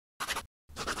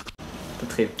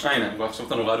תתחיל. הנה, כבר עכשיו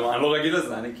אותנו רדיו, אני לא רגיל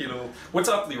לזה, אני כאילו... What's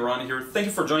up, Liron here. Thank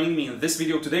you for joining me in this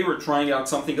video. Today we're trying out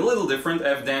something a little different. I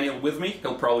have Daniel with me.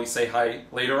 He'll probably say hi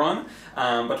later on.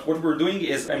 But what we're doing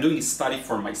is, I'm doing a study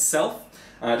for myself.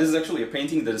 This is actually a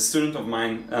painting that a student of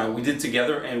mine, we did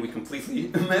together and we completely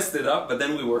messed it up, but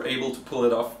then we were able to pull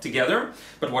it off together.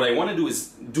 But what I want to do is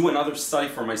do another study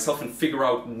for myself and figure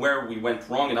out where we went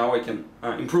wrong and how I can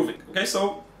improve it. Okay,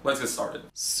 so let's get started.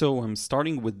 So I'm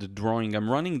starting with the drawing. I'm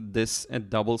running this at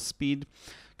double speed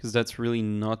because that's really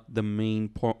not the main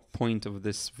point of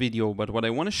this video. But what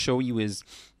I want to show you is,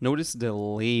 notice the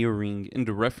layering in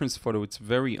the reference photo. It's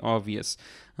very obvious.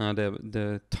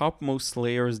 The topmost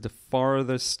layers, the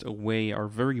farthest away, are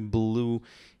very blue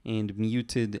and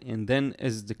muted. And then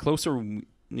as the closer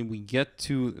we get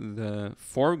to the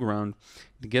foreground,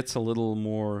 it gets a little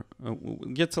more,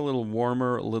 gets a little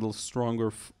warmer, a little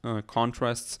stronger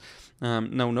contrasts.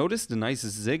 Now notice the nice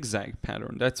zigzag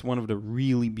pattern. That's one of the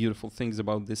really beautiful things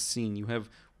about this scene. You have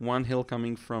one hill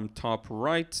coming from top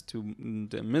right to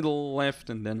the middle left,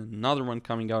 and then another one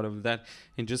coming out of that,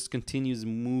 and just continues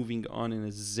moving on in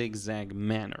a zigzag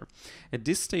manner. At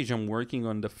this stage, I'm working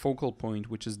on the focal point,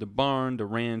 which is the barn, the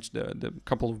ranch, the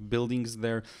couple of buildings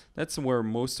there. That's where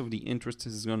most of the interest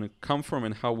is going to come from,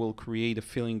 and how we'll create a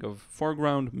feeling of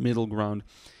foreground, middle ground,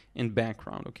 and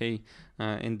background, okay?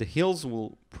 And the hills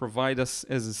will provide us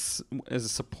as a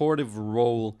supportive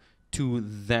role to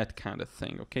that kind of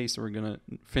thing, okay? So we're gonna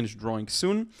finish drawing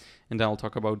soon, and I'll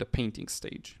talk about the painting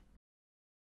stage.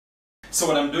 So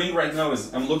what I'm doing right now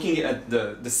is I'm looking at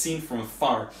the scene from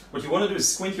afar. What you want to do is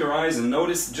squint your eyes and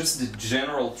notice just the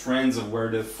general trends of where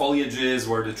the foliage is,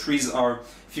 where the trees are.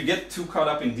 If you get too caught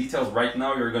up in details right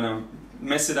now, you're gonna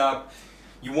mess it up.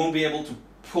 You won't be able to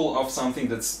pull off something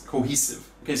that's cohesive.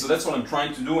 Okay, so that's what I'm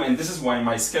trying to do, and this is why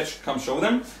my sketch, come show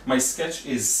them, my sketch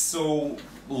is so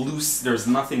loose, there's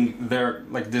nothing there,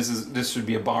 like this should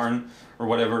be a barn or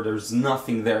whatever, there's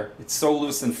nothing there. It's so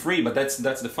loose and free, but that's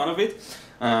the fun of it.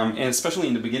 And especially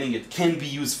in the beginning, it can be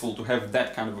useful to have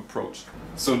that kind of approach.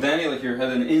 So Daniel here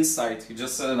had an insight. He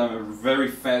just said I'm a very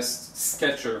fast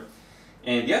sketcher.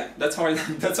 And yeah, that's how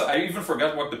I even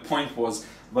forgot what the point was,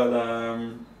 but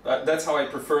that's how I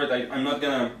prefer it. I'm not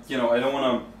gonna, you know,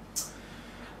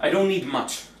 I don't need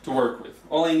much to work with.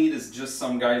 All I need is just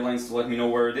some guidelines to let me know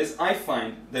where it is. I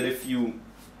find that if you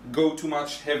go too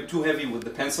heavy with the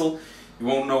pencil, you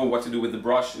won't know what to do with the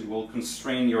brush. It will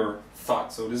constrain your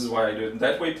thought. So this is why I do it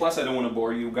that way. Plus, I don't want to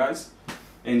bore you guys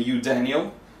and you,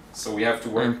 Daniel. So we have to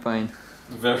work. I'm fine.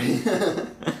 We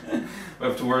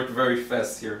have to work very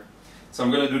fast here. So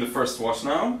I'm gonna do the first wash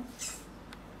now.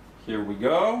 Here we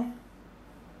go.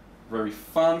 Very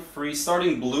fun, free,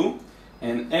 starting blue,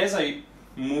 and as I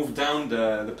move down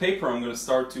the paper, I'm going to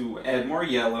start to add more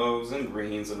yellows and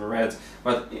greens and reds,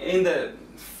 but in the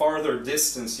farther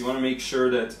distance you want to make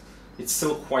sure that it's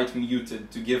still quite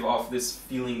muted to give off this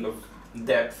feeling of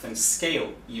depth and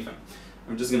scale even.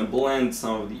 I'm just going to blend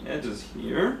some of the edges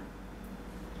here.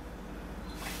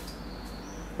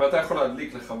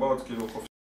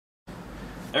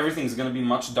 Everything's going to be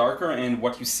much darker, and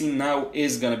what you see now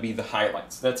is going to be the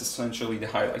highlights. That's essentially the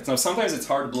highlights. Now sometimes it's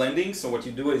hard blending, so what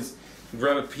you do is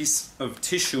grab a piece of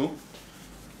tissue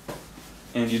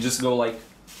and you just go like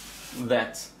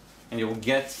that, and you'll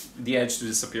get the edge to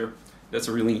disappear. That's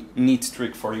a really neat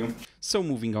trick for you. So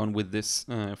moving on with this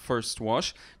first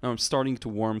wash, now I'm starting to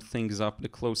warm things up the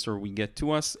closer we get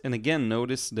to us. And again,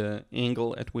 notice the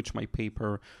angle at which my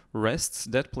paper rests.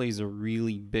 That plays a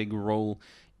really big role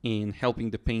in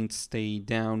helping the paint stay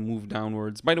down, move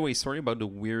downwards. By the way, sorry about the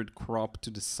weird crop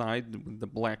to the side with the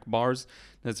black bars.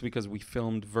 That's because we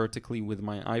filmed vertically with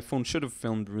my iPhone. Should have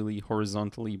filmed really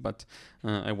horizontally, but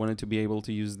I wanted to be able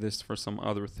to use this for some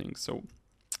other things. So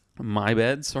my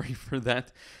bad, sorry for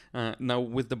that. Now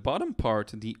with the bottom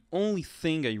part, the only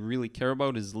thing I really care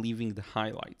about is leaving the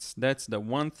highlights. That's the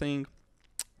one thing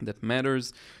that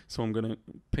matters. So I'm gonna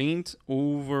paint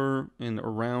over and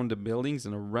around the buildings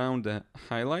and around the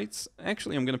highlights.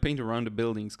 Actually, I'm gonna paint around the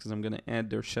buildings because I'm gonna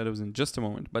add their shadows in just a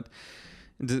moment, but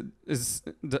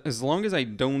as long as I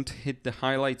don't hit the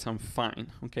highlights, I'm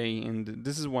fine, okay? And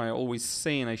this is why I always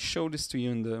say, and I showed this to you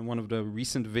in one of the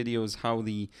recent videos, how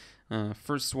the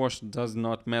first wash does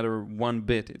not matter one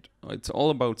bit. It's all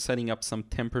about setting up some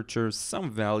temperatures, some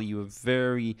value, a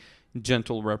very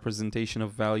gentle representation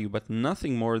of value, but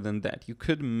nothing more than that. You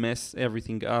could mess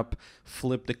everything up,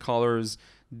 flip the colors,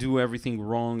 do everything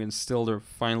wrong, and still the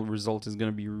final result is going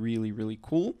to be really, really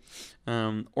cool.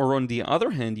 Or on the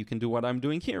other hand, you can do what I'm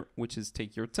doing here, which is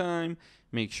take your time,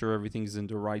 make sure everything's in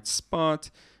the right spot,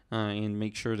 and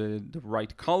make sure that the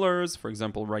right colors. For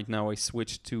example, right now I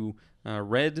switched to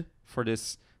red for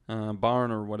this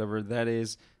barn or whatever that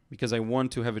is, because I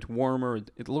want to have it warmer.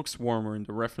 It looks warmer in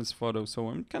the reference photo, so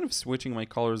I'm kind of switching my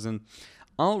colors, and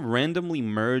I'll randomly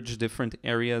merge different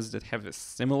areas that have a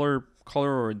similar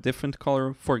color or a different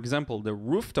color. For example, the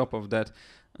rooftop of that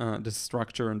the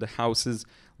structure and the houses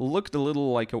looked a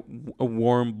little like a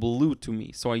warm blue to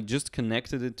me. So I just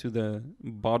connected it to the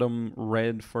bottom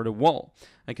red for the wall.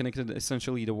 I connected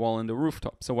essentially the wall and the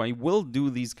rooftop. So I will do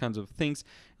these kinds of things.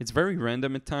 It's very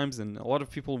random at times, and a lot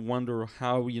of people wonder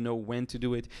how you know when to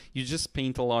do it. You just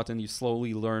paint a lot and you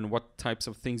slowly learn what types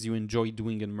of things you enjoy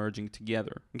doing and merging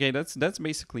together. Okay, that's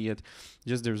basically it.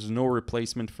 Just there's no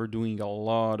replacement for doing a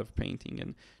lot of painting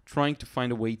and trying to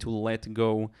find a way to let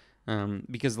go.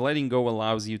 Because letting go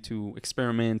allows you to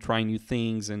experiment, try new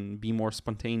things, and be more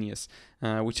spontaneous,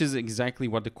 which is exactly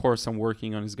what the course I'm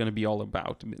working on is going to be all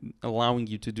about, allowing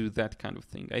you to do that kind of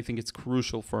thing. I think it's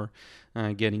crucial for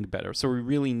getting better. So we're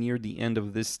really near the end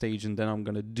of this stage, and then I'm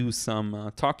going to do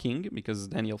some talking, because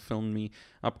Daniel filmed me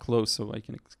up close so I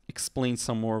can explain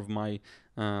some more of my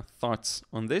thoughts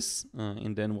on this,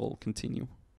 and then we'll continue.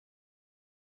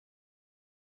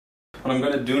 What I'm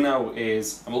going to do now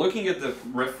is I'm looking at the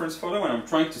reference photo and I'm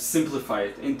trying to simplify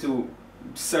it into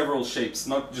several shapes,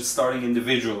 not just starting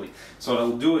individually. So what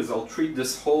I'll do is I'll treat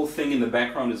this whole thing in the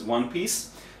background as one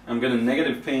piece. I'm going to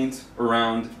negative paint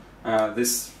around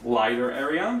this lighter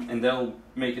area, and that'll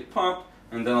make it pop,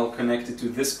 and then I'll connect it to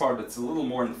this part that's a little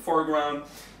more in the foreground.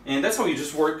 And that's how you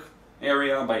just work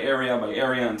area by area by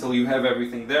area until you have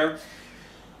everything there.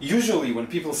 Usually when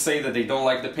people say that they don't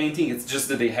like the painting, it's just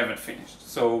that they haven't finished.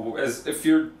 So if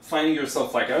you're finding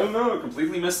yourself like, oh no, I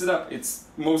completely messed it up, it's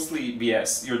mostly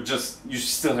BS. You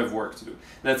still have work to do.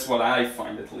 That's what I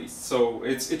find, at least. So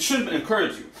it should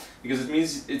encourage you, because it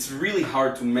means it's really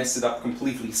hard to mess it up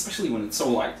completely, especially when it's so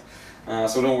light.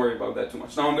 So don't worry about that too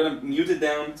much. Now I'm going to mute it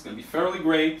down. It's going to be fairly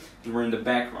gray, and we're in the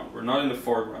background. We're not in the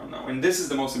foreground now. And this is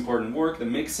the most important work, the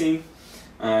mixing,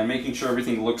 making sure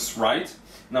everything looks right.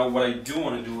 Now what I do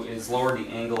want to do is lower the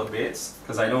angle a bit,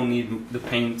 because I don't need the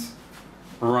paint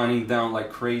running down like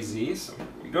crazy. So here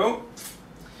we go.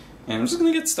 And I'm just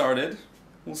going to get started.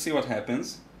 We'll see what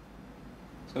happens.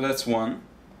 So that's one.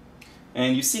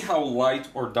 And you see how light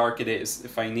or dark it is.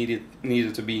 If I need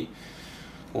it to be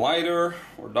lighter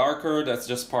or darker, that's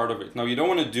just part of it. Now you don't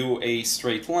want to do a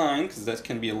straight line, because that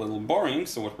can be a little boring.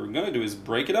 So what we're going to do is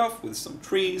break it off with some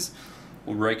trees.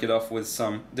 We'll break it off with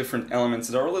some different elements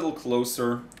that are a little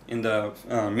closer in the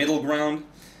middle ground.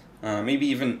 Maybe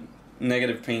even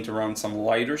negative paint around some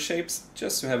lighter shapes,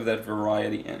 just to have that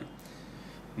variety in.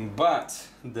 But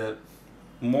the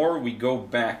more we go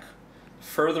back,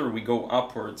 further we go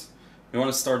upwards, we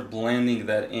want to start blending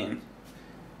that in.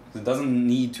 It doesn't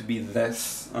need to be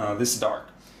this dark.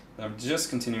 I'm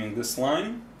just continuing this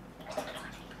line,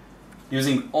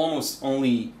 using almost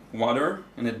only water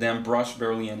and a damp brush,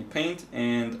 barely any paint,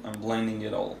 and I'm blending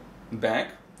it all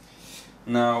back.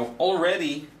 Now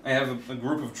already I have a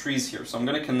group of trees here, so I'm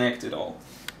going to connect it all.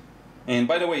 And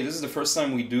by the way, this is the first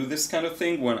time we do this kind of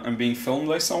thing when I'm being filmed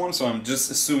by someone, so I'm just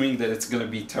assuming that it's going to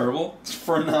be terrible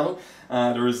for now,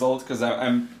 the result, because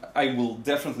I will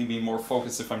definitely be more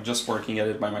focused if I'm just working at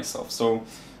it by myself. So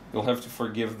you'll have to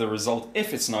forgive the result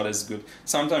if it's not as good.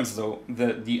 Sometimes though,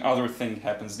 the other thing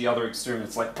happens, the other extreme,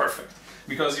 it's like perfect.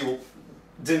 Because you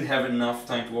didn't have enough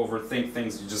time to overthink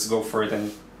things, you just go for it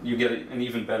and you get an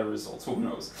even better result, so who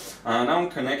knows. Now I'm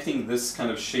connecting this kind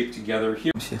of shape together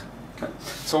here. Okay.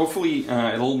 So hopefully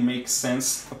it'll make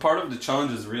sense. A part of the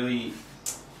challenge is really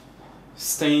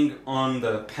staying on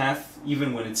the path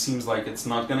even when it seems like it's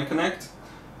not going to connect.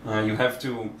 You have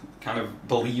to kind of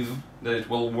believe that it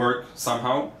will work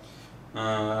somehow,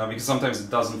 because sometimes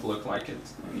it doesn't look like it.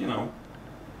 You know,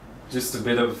 just a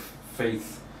bit of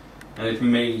faith, and it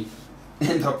may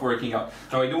end up working out.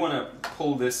 Now I do want to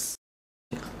pull this.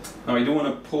 Now I do want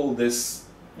to pull this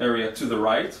area to the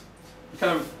right,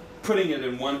 kind of putting it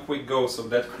in one quick go, so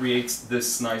that creates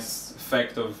this nice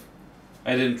effect of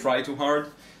I didn't try too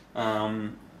hard,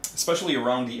 especially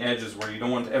around the edges where you don't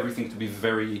want everything to be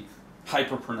very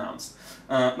hyper pronounced.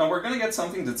 Now we're going to get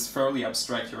something that's fairly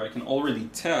abstract here. I can already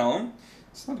tell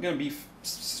it's not going to be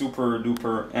super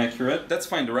duper accurate. That's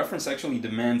fine, the reference actually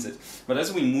demands it. But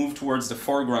as we move towards the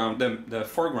foreground,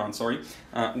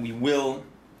 we will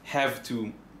have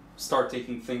to start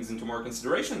taking things into more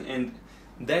consideration, and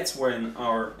that's when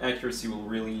our accuracy will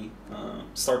really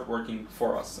start working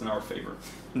for us in our favor.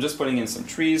 I'm just putting in some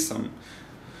trees, some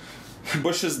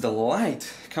bushes. The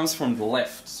light comes from the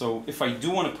left, so if I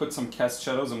do want to put some cast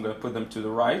shadows, I'm going to put them to the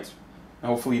right.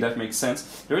 Hopefully that makes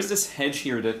sense. There is this hedge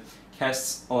here that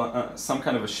casts some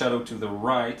kind of a shadow to the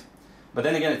right, But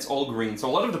then again, it's all green. So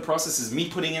a lot of the process is me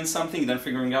putting in something, then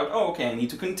figuring out, oh, okay, I need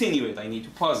to continue it, I need to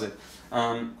pause it.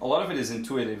 A lot of it is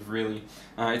intuitive, really.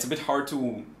 It's a bit hard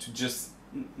to just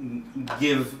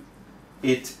give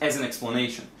it as an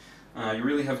explanation. You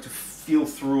really have to feel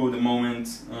through the moment,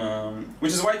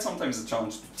 which is why it's sometimes a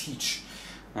challenge to teach.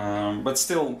 But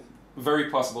still, very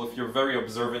possible. If you're very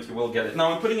observant, you will get it.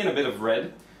 Now I'm putting in a bit of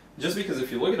red, just because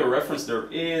if you look at the reference, there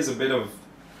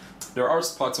are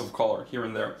spots of color here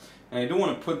and there. And I do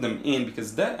want to put them in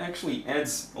because that actually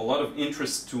adds a lot of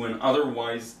interest to an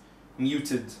otherwise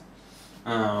muted,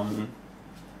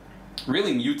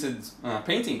 really muted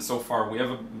painting so far. We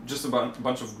have just about a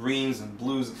bunch of greens and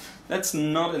blues. That's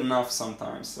not enough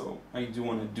sometimes, so I do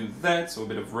want to do that. So a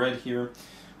bit of red here.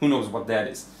 Who knows what that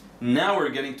is. Now we're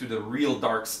getting to the real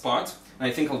dark spot, and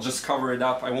I think I'll just cover it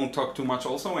up. I won't talk too much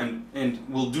also, and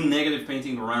we'll do negative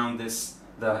painting around this,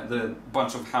 the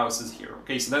bunch of houses here.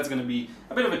 Okay, so that's going to be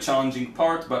a bit of a challenging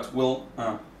part, but we'll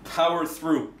power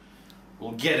through.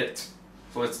 We'll get it.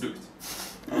 So let's do it.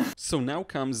 So now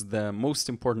comes the most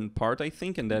important part, I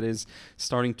think, and that is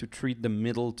starting to treat the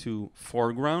middle to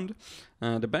foreground.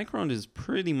 The background is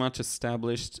pretty much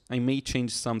established. I may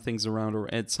change some things around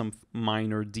or add some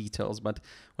minor details, but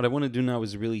what I want to do now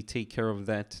is really take care of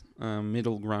that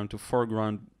middle ground to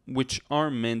foreground, which are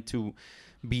meant to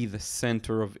be the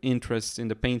center of interest in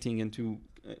the painting and to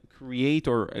create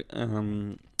or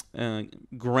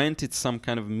grant it some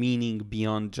kind of meaning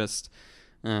beyond just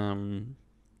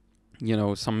you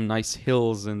know, some nice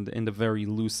hills and a very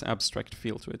loose abstract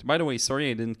feel to it. By the way,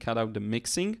 sorry I didn't cut out the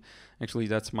mixing. Actually,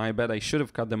 that's my bad. I should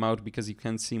have cut them out because you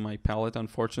can't see my palette,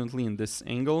 unfortunately, in this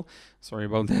angle. Sorry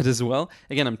about that as well.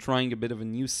 Again, I'm trying a bit of a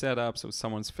new setup, so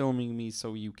someone's filming me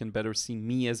so you can better see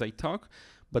me as I talk,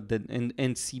 but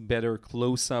and see better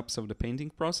close-ups of the painting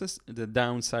process. The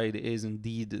downside is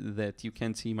indeed that you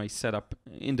can't see my setup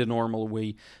in the normal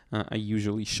way I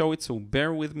usually show it, so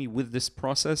bear with me with this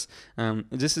process.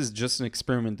 This is just an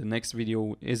experiment. The next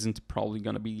video isn't probably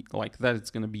going to be like that. It's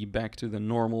going to be back to the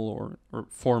normal or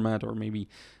format, or maybe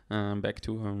back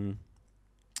to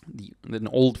an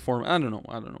old form. I don't know,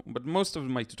 but most of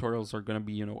my tutorials are going to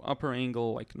be, you know, upper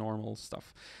angle, like normal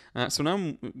stuff. So now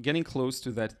I'm getting close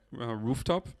to that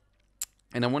rooftop,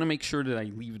 and I want to make sure that I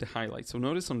leave the highlight. So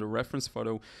notice on the reference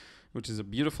photo, which is a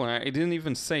beautiful, I didn't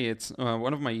even say it,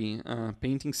 one of my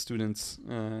painting students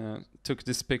took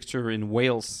this picture in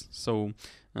Wales, so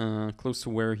close to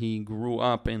where he grew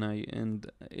up, and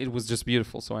it was just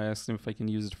beautiful. So I asked him if I can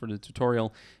use it for the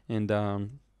tutorial, and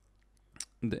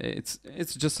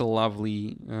it's just a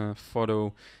lovely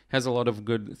photo. Has a lot of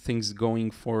good things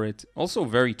going for it. Also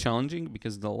very challenging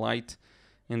because the light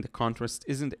and the contrast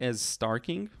isn't as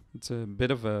starking. It's a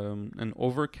bit of an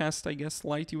overcast, I guess,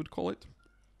 light you would call it.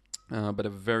 But a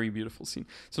very beautiful scene.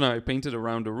 So now I painted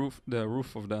around the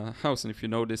roof of the house, and if you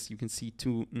notice, you can see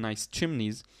two nice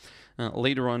chimneys.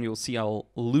 Later on, you'll see I'll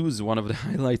lose one of the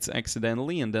highlights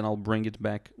accidentally, and then I'll bring it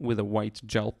back with a white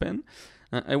gel pen.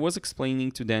 I was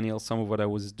explaining to Daniel some of what I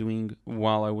was doing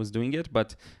while I was doing it,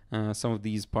 but some of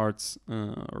these parts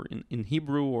are in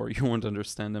Hebrew, or you won't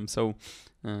understand them, so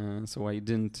I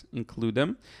didn't include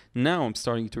them. Now I'm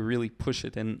starting to really push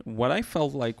it, and what I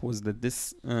felt like was that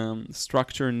this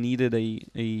structure needed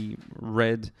a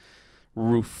red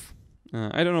roof.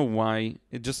 I don't know why,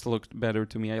 it just looked better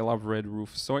to me. I love red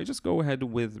roofs, so I just go ahead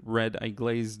with red. I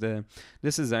glazed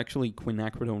this is actually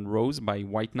Quinacridone Rose by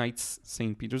White Knights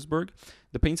St. Petersburg.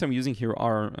 The paints I'm using here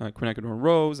are Quinacridone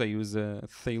Rose. I use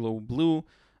Phthalo Blue.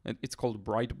 It's called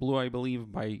Bright Blue, I believe,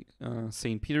 by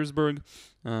St. Petersburg.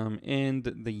 And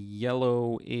the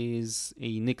yellow is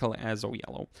a Nickel Azo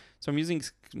yellow. So I'm using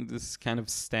this kind of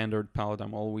standard palette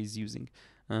I'm always using.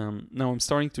 Now I'm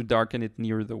starting to darken it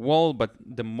near the wall, but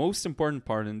the most important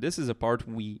part, and this is a part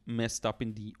we messed up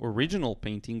in the original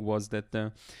painting, was that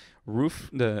the roof,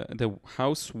 the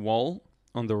house wall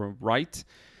on the right,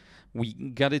 we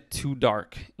got it too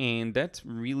dark, and that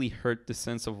really hurt the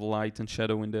sense of light and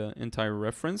shadow in the entire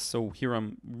reference. So here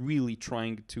I'm really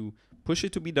trying to push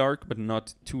it to be dark, but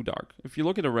not too dark. If you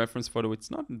look at a reference photo, it's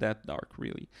not that dark,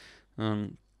 really.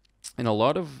 And a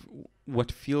lot of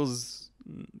what feels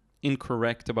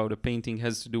incorrect about a painting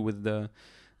has to do with the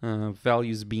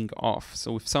values being off.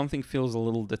 So if something feels a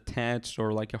little detached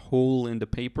or like a hole in the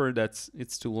paper,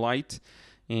 it's too light.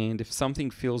 And if something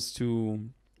feels too,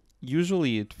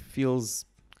 usually it feels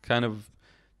kind of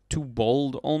too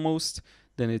bold almost,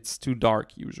 then it's too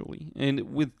dark usually.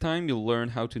 And with time, you'll learn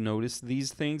how to notice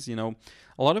these things. You know,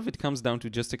 a lot of it comes down to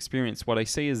just experience. What I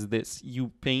say is this: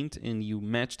 you paint and you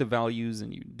match the values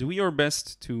and you do your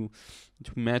best to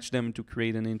match them to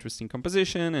create an interesting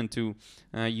composition and to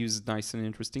use nice and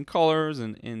interesting colors.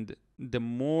 And the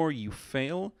more you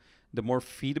fail, the more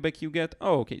feedback you get.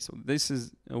 Oh, okay, so this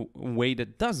is a way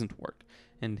that doesn't work.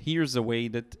 And here's a way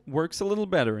that works a little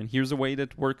better. And here's a way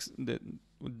that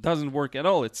doesn't work at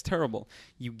all. It's terrible.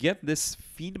 You get this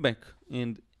feedback,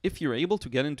 and if you're able to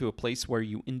get into a place where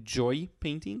you enjoy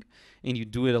painting and you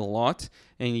do it a lot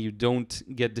and you don't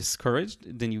get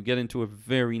discouraged, then you get into a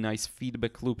very nice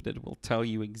feedback loop that will tell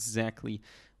you exactly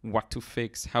what to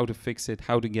fix, how to fix it,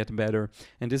 how to get better.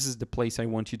 And this is the place I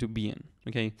want you to be in,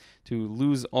 okay? To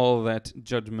lose all that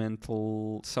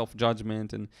judgmental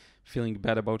self-judgment and feeling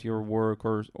bad about your work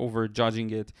or over-judging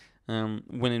it,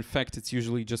 when in fact it's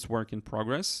usually just work in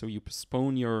progress. So you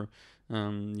postpone your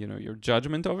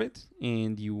judgment of it,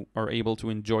 and you are able to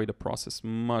enjoy the process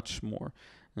much more.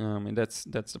 And that's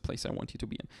the place I want you to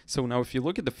be in. So now if you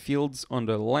look at the fields on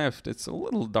the left, it's a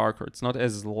little darker. It's not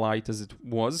as light as it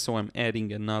was, so I'm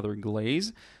adding another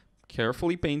glaze,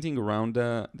 carefully painting around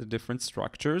the different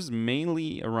structures,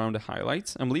 mainly around the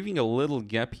highlights. I'm leaving a little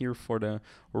gap here for the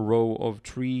row of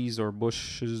trees or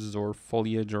bushes or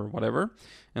foliage or whatever,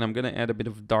 and I'm going to add a bit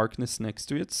of darkness next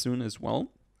to it soon as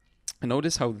well. And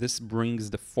notice how this brings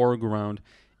the foreground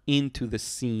into the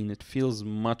scene. It feels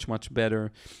much, much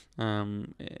better.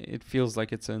 It feels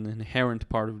like it's an inherent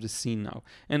part of the scene now.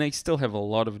 And I still have a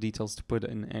lot of details to put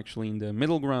in actually in the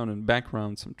middle ground and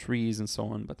background, some trees and so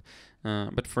on.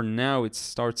 But for now, it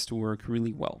starts to work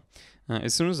really well.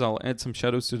 As soon as I'll add some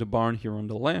shadows to the barn here on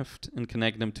the left and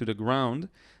connect them to the ground,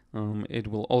 it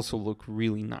will also look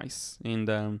really nice.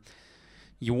 And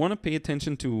you want to pay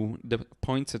attention to the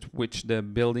points at which the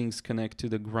buildings connect to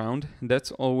the ground.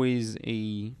 That's always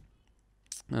a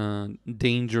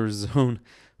danger zone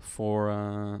for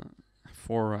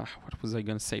what was I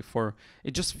going to say? For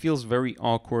it just feels very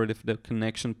awkward if the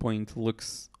connection point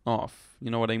looks off. You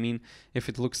know what I mean? If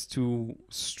it looks too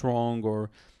strong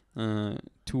or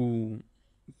too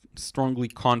strongly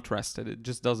contrasted, it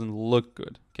just doesn't look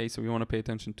good. Okay, so we want to pay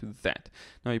attention to that.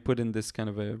 Now you put in this kind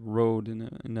of a road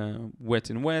in a wet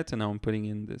and wet, and now I'm putting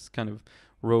in this kind of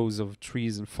rows of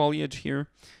trees and foliage here,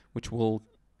 which will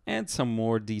add some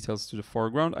more details to the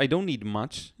foreground. I don't need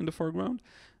much in the foreground.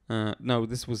 Now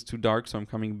this was too dark, so I'm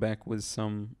coming back with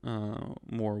some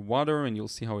more water, and you'll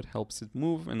see how it helps it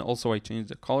move. And also I changed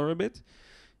the color a bit,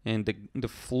 and the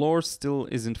floor still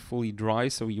isn't fully dry,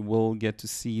 so you will get to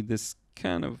see this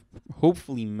kind of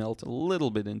hopefully melt a little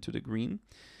bit into the green.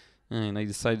 And I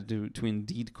decided to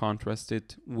indeed contrast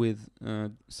it with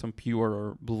some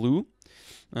purer blue.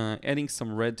 Adding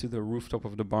some red to the rooftop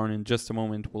of the barn in just a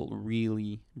moment will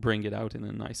really bring it out in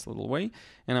a nice little way.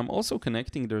 And I'm also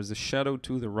connecting, there's a shadow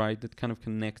to the right that kind of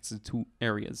connects the two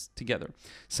areas together.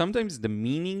 Sometimes the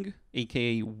meaning,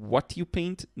 aka what you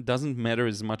paint, doesn't matter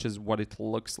as much as what it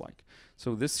looks like.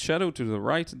 So this shadow to the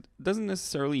right doesn't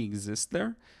necessarily exist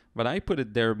there, but I put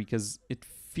it there because it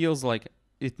feels like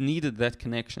it needed that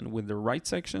connection with the right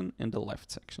section and the left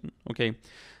section. Okay,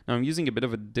 now I'm using a bit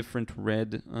of a different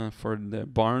red for the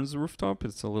barn's rooftop.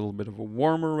 It's a little bit of a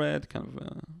warmer red, kind of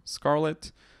a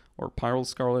scarlet or pyrrole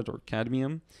scarlet or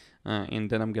cadmium.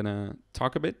 And then I'm gonna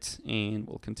talk a bit and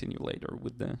we'll continue later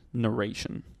with the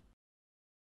narration.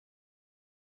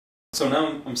 So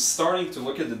now I'm starting to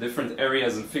look at the different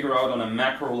areas and figure out on a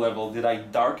macro level, did I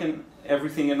darken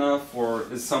everything enough,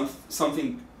 or is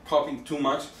something popping too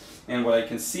much? And what I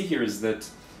can see here is that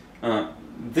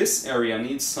this area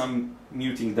needs some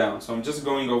muting down. So I'm just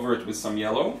going over it with some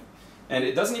yellow. And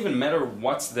it doesn't even matter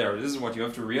what's there. This is what you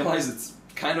have to realize. It's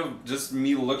kind of just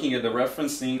me looking at the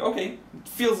reference saying, okay, it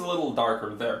feels a little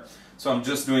darker there. So I'm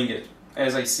just doing it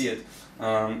as I see it.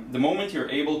 The moment you're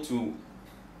able to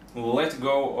let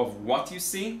go of what you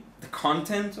see, the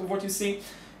content of what you see,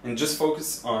 and just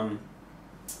focus on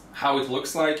how it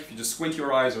looks like. If you just squint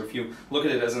your eyes or if you look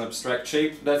at it as an abstract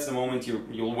shape, that's the moment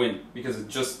you'll win, because it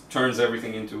just turns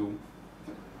everything into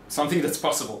something that's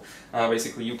possible.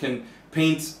 Basically, you can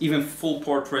paint even full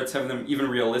portraits, have them even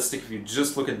realistic if you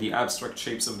just look at the abstract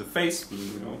shapes of the face.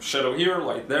 You know, shadow here,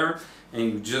 light there,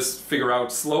 and you just figure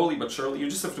out slowly but surely. You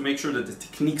just have to make sure that the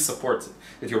technique supports it,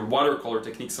 that your watercolor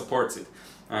technique supports it.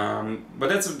 But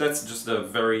that's just a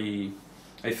very,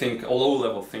 I think, a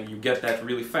low-level thing. You get that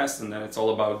really fast, and then it's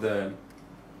all about the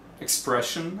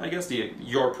expression, I guess,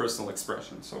 your personal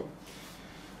expression. So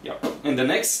Yep. And the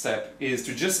next step is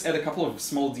to just add a couple of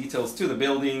small details to the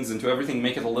buildings and to everything,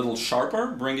 make it a little sharper,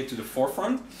 bring it to the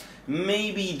forefront.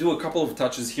 Maybe do a couple of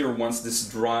touches here once this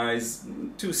dries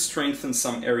to strengthen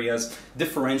some areas,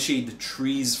 differentiate the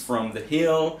trees from the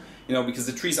hill, you know, because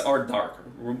the trees are darker.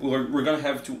 We're going to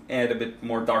have to add a bit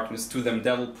more darkness to them.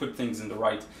 That'll put things in the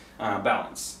right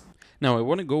balance. Now, I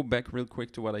want to go back real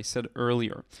quick to what I said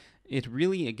earlier. It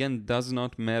really, again, does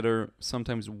not matter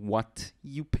sometimes what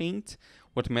you paint.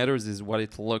 What matters is what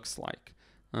it looks like.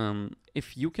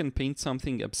 If you can paint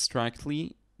something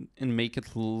abstractly and make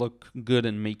it look good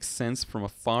and make sense from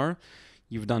afar,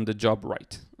 you've done the job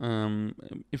right.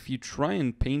 If you try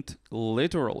and paint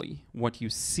literally what you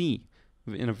see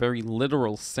in a very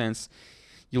literal sense,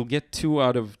 you'll get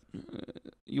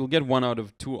one out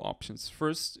of two options.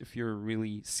 First, if you're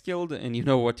really skilled and you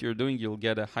know what you're doing, you'll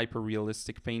get a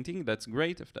hyper-realistic painting. That's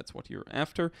great if that's what you're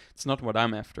after. It's not what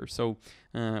I'm after. So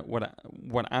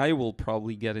what I will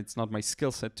probably get, it's not my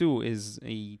skill set too, is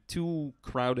a too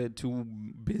crowded, too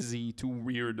busy, too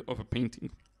weird of a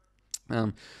painting.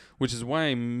 Which is why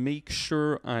I make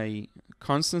sure I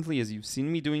constantly, as you've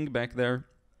seen me doing back there,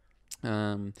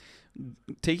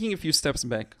 taking a few steps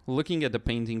back, looking at the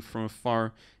painting from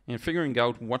afar and figuring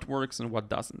out what works and what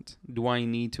doesn't. Do I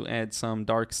need to add some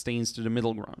dark stains to the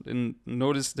middle ground? And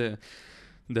notice the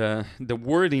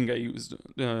wording I used,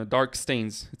 dark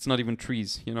stains. It's not even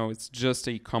trees, you know, it's just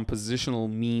a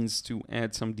compositional means to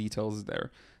add some details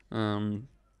there. And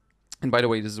by the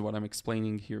way, this is what I'm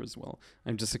explaining here as well.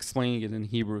 I'm just explaining it in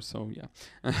Hebrew, so yeah.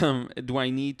 Do I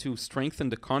need to strengthen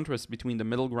the contrast between the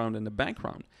middle ground and the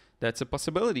background? That's a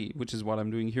possibility, which is what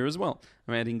I'm doing here as well.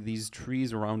 I'm adding these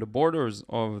trees around the borders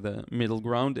of the middle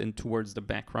ground and towards the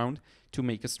background to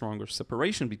make a stronger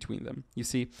separation between them. You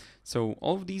see, so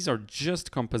all of these are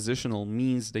just compositional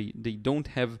means. They don't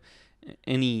have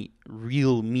any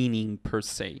real meaning per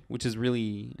se, which is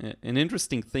really an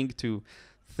interesting thing to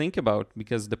think about,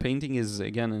 because the painting is,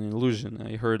 again, an illusion.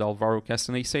 I heard Alvaro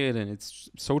Castanet say it, and it's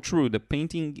so true. The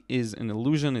painting is an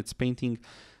illusion. It's painting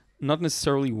not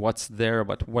necessarily what's there,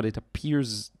 but what it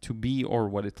appears to be or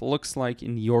what it looks like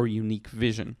in your unique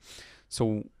vision.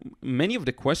 So many of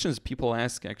the questions people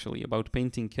ask actually about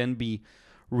painting can be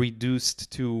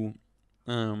reduced to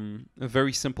a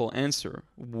very simple answer.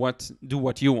 Do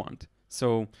what you want.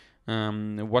 So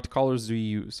what colors do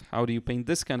you use? How do you paint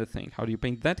this kind of thing? How do you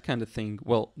paint that kind of thing?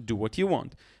 Well, do what you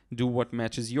want. Do what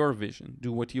matches your vision.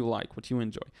 Do what you like, what you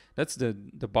enjoy. That's the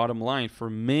bottom line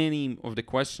for many of the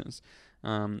questions.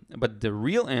 But the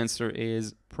real answer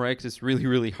is practice really,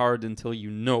 really hard until you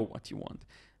know what you want.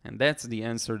 And that's the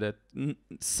answer that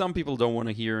some people don't want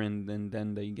to hear, and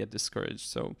then they get discouraged.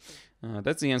 So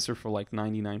that's the answer for like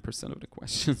 99% of the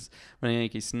questions. But in any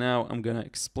case, now I'm going to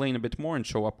explain a bit more and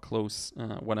show up close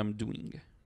what I'm doing.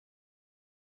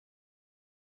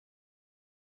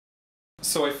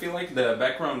 So I feel like the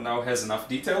background now has enough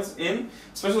details in,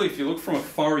 especially if you look from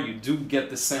afar, you do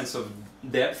get the sense of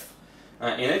depth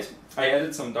in it. I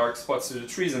added some dark spots to the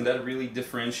trees, and that really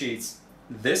differentiates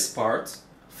this part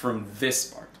from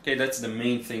this part. Okay, that's the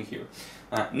main thing here.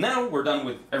 Now we're done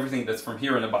with everything that's from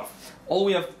here and above. All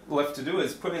we have left to do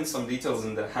is put in some details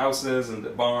in the houses and the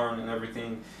barn and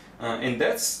everything. And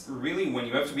that's really when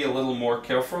you have to be a little more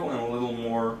careful and a little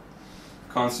more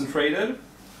concentrated.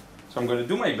 So I'm going to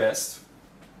do my best,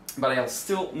 but I'll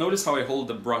still notice how I hold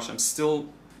the brush. I'm still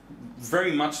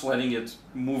very much letting it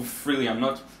move freely. I'm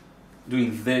not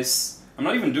doing this. I'm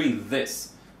not even doing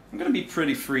this. I'm gonna be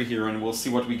pretty free here, and we'll see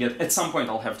what we get. At some point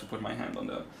I'll have to put my hand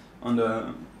on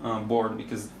the board,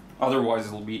 because otherwise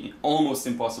it'll be almost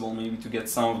impossible maybe to get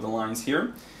some of the lines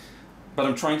here. But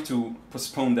I'm trying to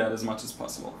postpone that as much as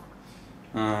possible,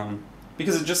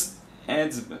 because it just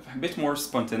adds a bit more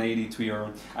spontaneity to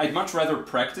your... I'd much rather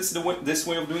practice this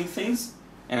way of doing things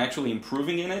and actually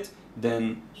improving in it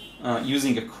than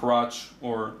using a crutch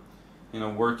or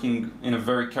working in a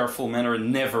very careful manner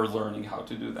and never learning how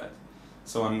to do that.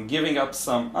 So I'm giving up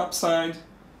some upside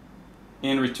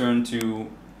in return to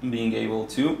being able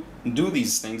to do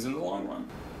these things in the long run.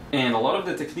 And a lot of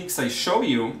the techniques I show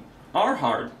you are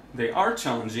hard. They are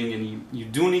challenging, and you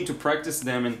do need to practice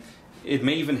them, and it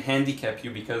may even handicap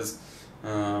you because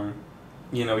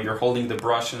you're holding the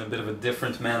brush in a bit of a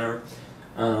different manner.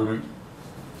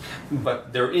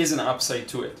 But there is an upside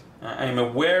to it. I'm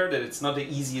aware that it's not the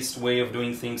easiest way of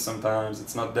doing things sometimes.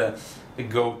 It's not the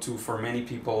go-to for many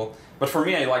people. But for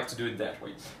me, I like to do it that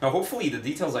way. Now, hopefully, the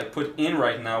details I put in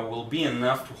right now will be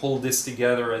enough to hold this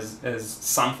together as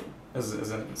something,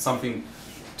 as something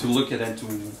to look at and to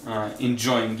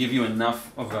enjoy, and give you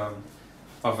enough of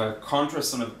a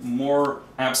contrast on a more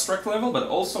abstract level, but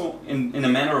also in a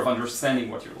manner of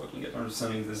understanding what you're looking at. looking at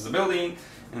understanding this is a building,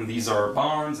 and these are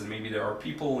barns, and maybe there are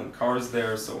people and cars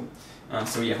there, so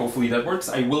yeah, hopefully that works.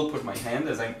 I will put my hand,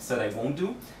 as I said I won't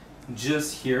do,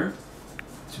 just here,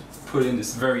 to put in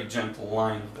this very gentle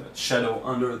line of the shadow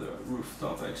under the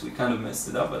rooftop. I actually kind of messed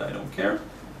it up, but I don't care.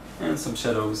 And some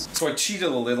shadows. So I cheated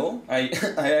a little. I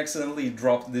accidentally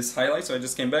dropped this highlight, so I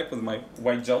just came back with my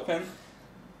white gel pen,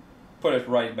 put it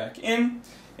right back in,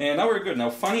 and now we're good.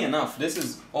 Now, funny enough, this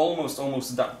is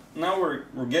almost done. Now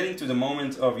we're getting to the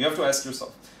moment of, you have to ask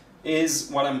yourself, is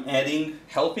what I'm adding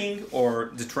helping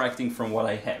or detracting from what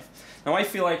I have? Now I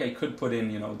feel like I could put in,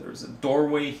 you know, there's a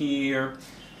doorway here,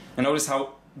 and notice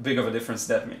how big of a difference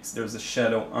that makes. There's a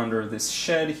shadow under this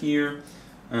shed here.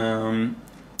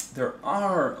 There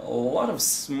are a lot of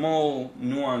small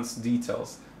nuanced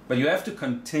details, but you have to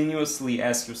continuously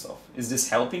ask yourself, is this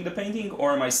helping the painting,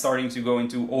 or am I starting to go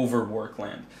into overwork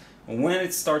land? When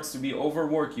it starts to be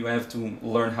overwork, you have to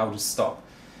learn how to stop.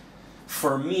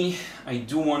 For me, I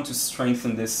do want to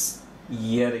strengthen this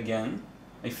yet again.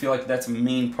 I feel like that's a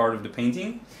main part of the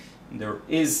painting. There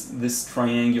is this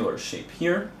triangular shape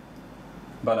here,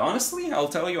 but honestly, I'll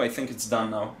tell you, I think it's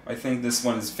done now. I think this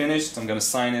one is finished. I'm gonna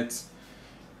sign it,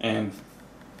 and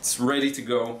it's ready to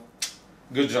go.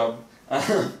 Good job.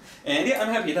 And yeah,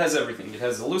 I'm happy. It has everything. It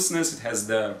has the looseness, it has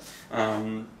the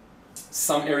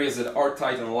some areas that are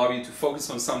tight and allow you to focus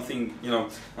on something, you know,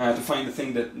 to find the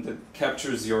thing that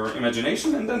captures your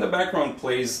imagination, and then the background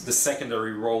plays the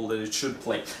secondary role that it should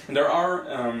play. And there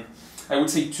are, I would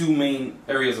say, two main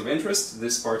areas of interest,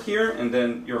 this part here, and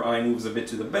then your eye moves a bit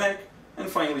to the back, and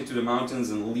finally to the mountains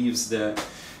and leaves the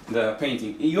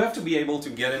painting. You have to be able to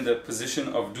get in the position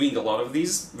of doing a lot of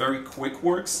these very quick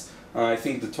works. I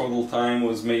think the total time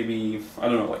was maybe, I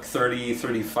don't know, like 30,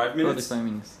 35 minutes. 45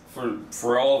 minutes.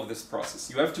 For all of this process.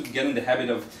 You have to get in the habit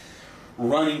of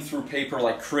running through paper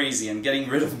like crazy and getting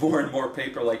rid of more and more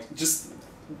paper. Like, just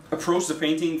approach the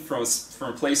painting from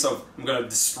a place of, I'm gonna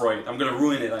destroy it, I'm gonna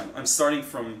ruin it, I'm starting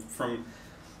from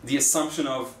the assumption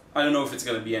of, I don't know if it's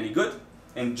gonna be any good,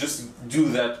 and just do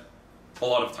that a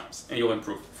lot of times and you'll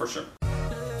improve for sure.